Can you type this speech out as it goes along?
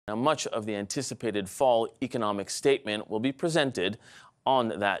Now, much of the anticipated fall economic statement will be presented on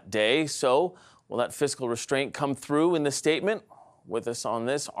that day. So, will that fiscal restraint come through in the statement? With us on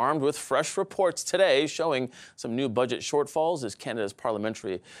this, armed with fresh reports today showing some new budget shortfalls, is Canada's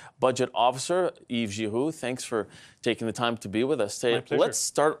Parliamentary Budget Officer, Yves Giroux. Thanks for taking the time to be with us today. My pleasure. Let's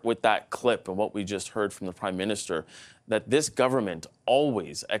start with that clip and what we just heard from the Prime Minister, that this government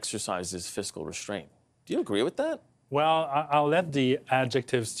always exercises fiscal restraint. Do you agree with that? Well, I'll let the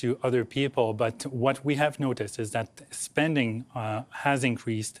adjectives to other people, but what we have noticed is that spending has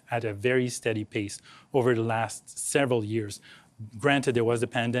increased at a very steady pace over the last several years. Granted, there was a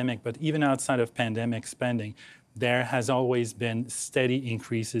pandemic, but even outside of pandemic spending, there has always been steady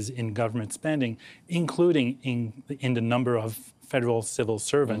increases in government spending, including in the number of federal civil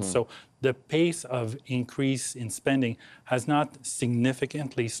servants. So the pace of increase in spending has not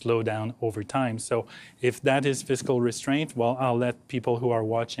significantly slowed down over time. So if that is fiscal restraint, well, I'll let people who are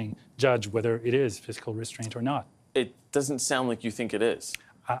watching judge whether it is fiscal restraint or not. It doesn't sound like you think it is.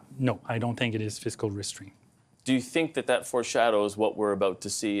 No, I don't think it is fiscal restraint. Do you think that that foreshadows what we're about to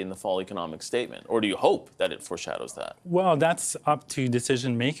see in the fall economic statement? Or do you hope that it foreshadows that? Well, that's up to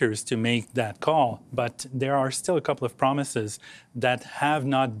decision makers to make that call. But there are still a couple of promises that have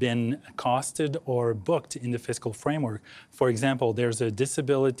not been costed or booked in the fiscal framework. For example, there's a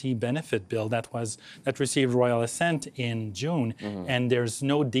disability benefit bill that received royal assent in June, and there's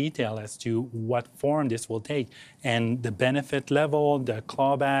no detail as to what form this will take, and the benefit level, the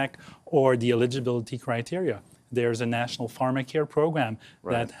clawback, or the eligibility criteria. There's a national pharmacare program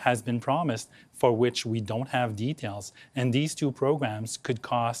that has been promised, for which we don't have details. And these two programs could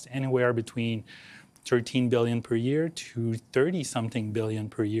cost anywhere between $13 billion per year to 30-something billion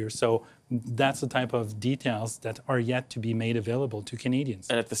per year. So that's the type of details that are yet to be made available to Canadians.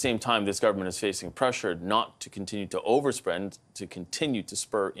 And at the same time, this government is facing pressure not to continue to overspend, to continue to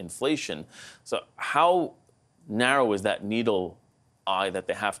spur inflation. So how narrow is that needle eye that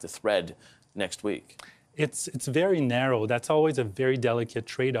they have to thread next week? It's very narrow. That's always a very delicate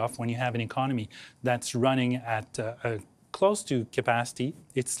trade-off when you have an economy that's running at close to capacity.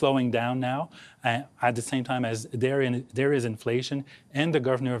 It's slowing down now. At the same time as there is inflation, and the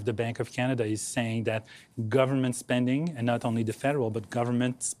governor of the Bank of Canada is saying that government spending, and not only the federal, but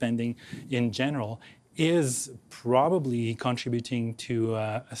government spending in general, is probably contributing to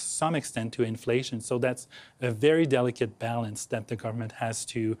some extent to inflation. So that's a very delicate balance that the government has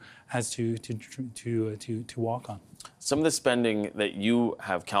to walk on. Some of the spending that you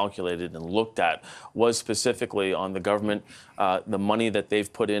have calculated and looked at was specifically on the government, the money that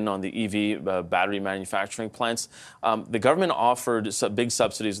they've put in on the EV battery manufacturing plants. The government offered big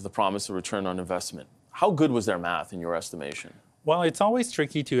subsidies with the promise of return on investment. How good was their math in your estimation? Well, it's always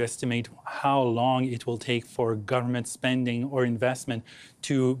tricky to estimate how long it will take for government spending or investment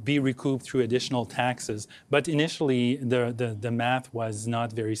to be recouped through additional taxes. But initially, the math was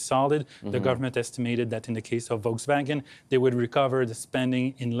not very solid. The government estimated that in the case of Volkswagen, they would recover the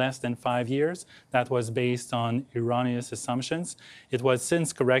spending in less than 5 years. That was based on erroneous assumptions. It was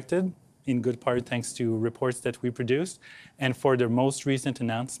since corrected, in good part thanks to reports that we produced. And for the most recent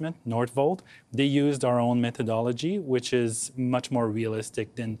announcement, Northvolt, they used our own methodology, which is much more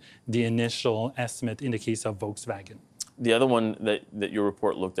realistic than the initial estimate in the case of Volkswagen. The other one that your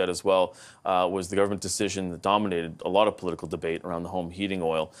report looked at as well was the government decision that dominated a lot of political debate around the home heating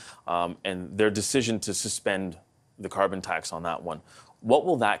oil, and their decision to suspend the carbon tax on that one. What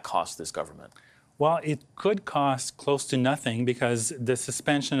will that cost this government? Well, it could cost close to nothing because the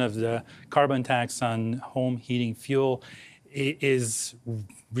suspension of the carbon tax on home heating fuel is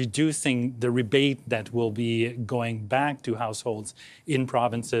reducing the rebate that will be going back to households in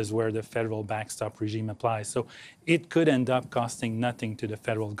provinces where the federal backstop regime applies. So it could end up costing nothing to the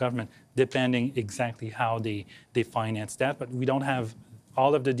federal government, depending exactly how they finance that. But we don't have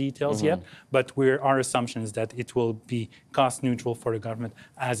all of the details yet, but our assumption is that it will be cost neutral for the government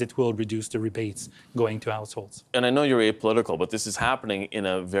as it will reduce the rebates going to households. And I know you're apolitical, but this is happening in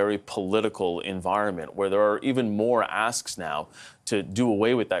a very political environment where there are even more asks now to do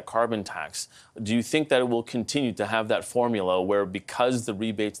away with that carbon tax. Do you think that it will continue to have that formula where, because the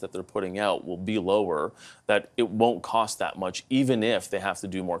rebates that they're putting out will be lower, that it won't cost that much, even if they have to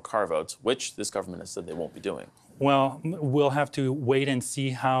do more carve-outs, which this government has said they won't be doing? Well, we'll have to wait and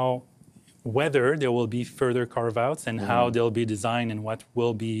see whether there will be further carve-outs and how they'll be designed and what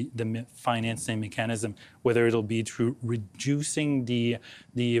will be the financing mechanism, whether it'll be through reducing the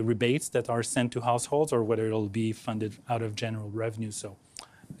rebates that are sent to households or whether it'll be funded out of general revenue. So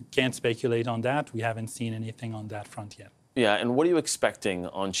can't speculate on that. We haven't seen anything on that front yet. Yeah, and what are you expecting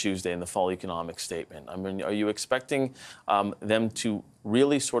on Tuesday in the fall economic statement? I mean, are you expecting them to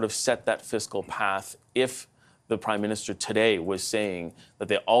really sort of set that fiscal path if the Prime Minister today was saying that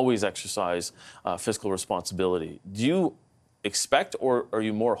they always exercise fiscal responsibility? Do you expect, or are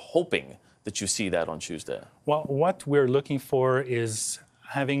you more hoping that you see that on Tuesday? Well, what we're looking for is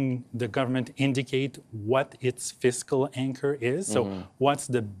having the government indicate what its fiscal anchor is. So what's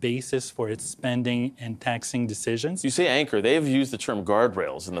the basis for its spending and taxing decisions? You say anchor. They've used the term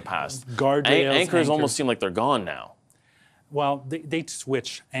guardrails in the past. Guardrails, Anchors almost seem like they're gone now. Well, they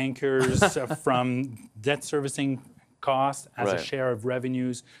switch anchors from debt servicing cost as a share of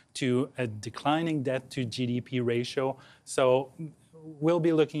revenues to a declining debt to GDP ratio. So we'll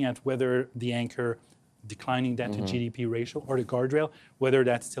be looking at whether the anchor declining debt to GDP ratio or the guardrail, whether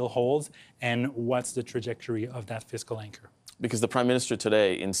that still holds, and what's the trajectory of that fiscal anchor. Because the Prime Minister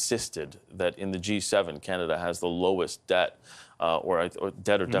today insisted that in the G7, Canada has the lowest debt, or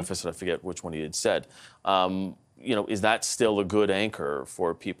debt or deficit, I forget which one he had said. You know, is that still a good anchor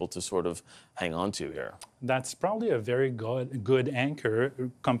for people to sort of hang on to here? That's probably a very good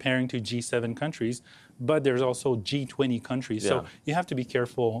anchor comparing to G7 countries, but there's also G20 countries. So you have to be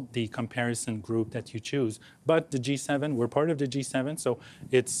careful the comparison group that you choose. But the G7, we're part of the G7, so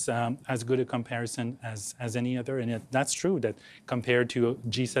it's as good a comparison as any other. And that's true that compared to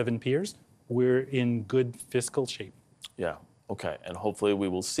G7 peers, we're in good fiscal shape. Yeah, okay. And hopefully we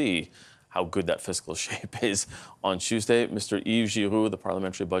will see how good that fiscal shape is on Tuesday. Mr. Yves Giroux, the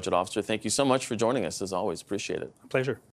Parliamentary Budget Officer, thank you so much for joining us, as always. Appreciate it. Pleasure.